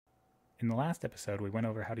In the last episode, we went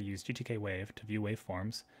over how to use GTK Wave to view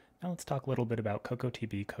waveforms. Now let's talk a little bit about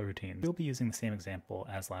cocotb coroutines. We'll be using the same example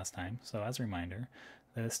as last time, so as a reminder,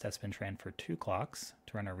 this test bench ran for 2 clocks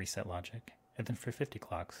to run our reset logic, and then for 50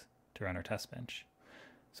 clocks to run our test bench.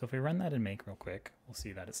 So if we run that in make real quick, we'll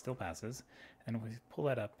see that it still passes, and if we pull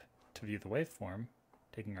that up to view the waveform,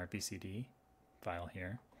 taking our BCD file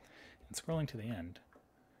here, and scrolling to the end,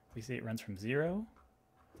 we see it runs from 0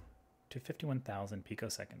 to 51,000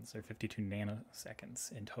 picoseconds, or 52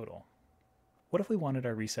 nanoseconds in total. What if we wanted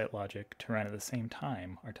our reset logic to run at the same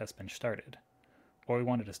time our test bench started? Or we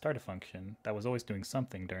wanted to start a function that was always doing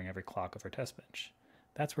something during every clock of our test bench?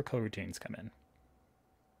 That's where coroutines come in.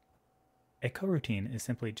 A coroutine is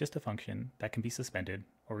simply just a function that can be suspended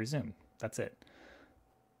or resumed. That's it.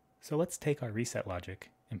 So let's take our reset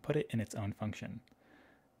logic and put it in its own function.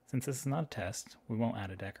 Since this is not a test, we won't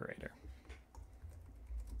add a decorator.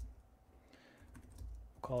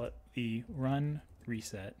 We'll call it the run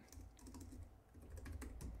reset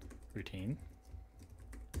routine,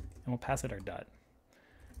 and we'll pass it our dot,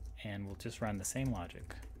 and we'll just run the same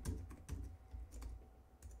logic.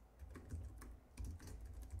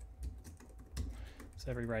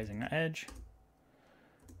 So every rising edge,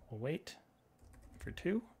 we'll wait for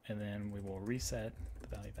 2, and then we will reset the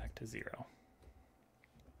value back to 0.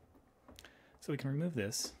 So we can remove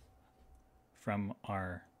this from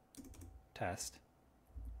our test,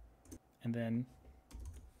 and then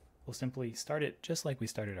we'll simply start it just like we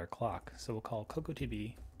started our clock. So we'll call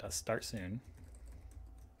cocotb.startSoon,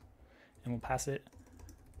 and we'll pass it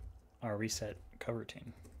our reset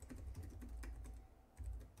coroutine.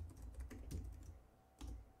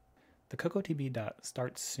 The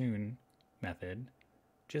cocotb.startSoon method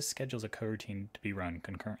just schedules a coroutine to be run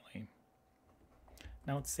concurrently.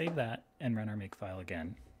 Now let's save that and run our makefile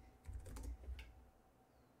again.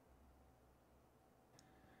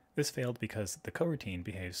 This failed because the coroutine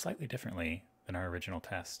behaves slightly differently than our original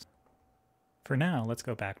test. For now, let's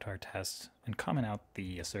go back to our test and comment out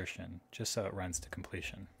the assertion, just so it runs to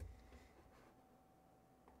completion.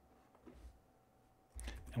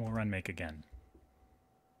 And we'll run make again.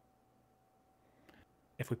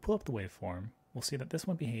 If we pull up the waveform, we'll see that this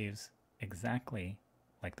one behaves exactly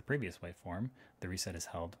like the previous waveform. The reset is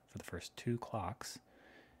held for the first 2 clocks,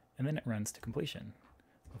 and then it runs to completion.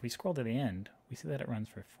 If we scroll to the end, we see that it runs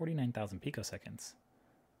for 49,000 picoseconds,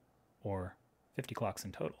 or 50 clocks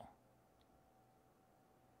in total.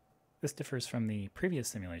 This differs from the previous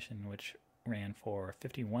simulation, which ran for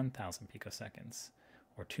 51,000 picoseconds,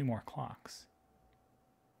 or 2 more clocks.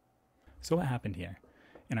 So what happened here?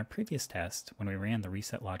 In our previous test, when we ran the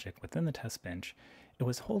reset logic within the test bench, it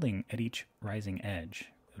was holding at each rising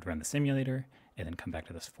edge. It would run the simulator, and then come back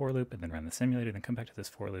to this for loop, and then run the simulator, then come back to this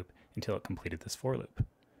for loop until it completed this for loop.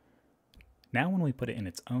 Now when we put it in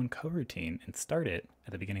its own coroutine and start it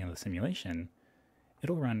at the beginning of the simulation,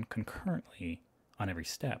 it'll run concurrently on every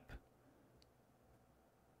step.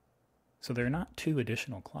 So there are not 2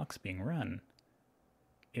 additional clocks being run.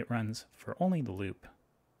 It runs for only the loop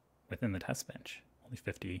within the test bench, only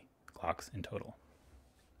 50 clocks in total.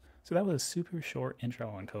 So that was a super short intro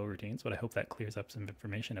on coroutines, but I hope that clears up some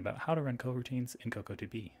information about how to run coroutines in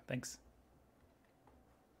cocotb. Thanks.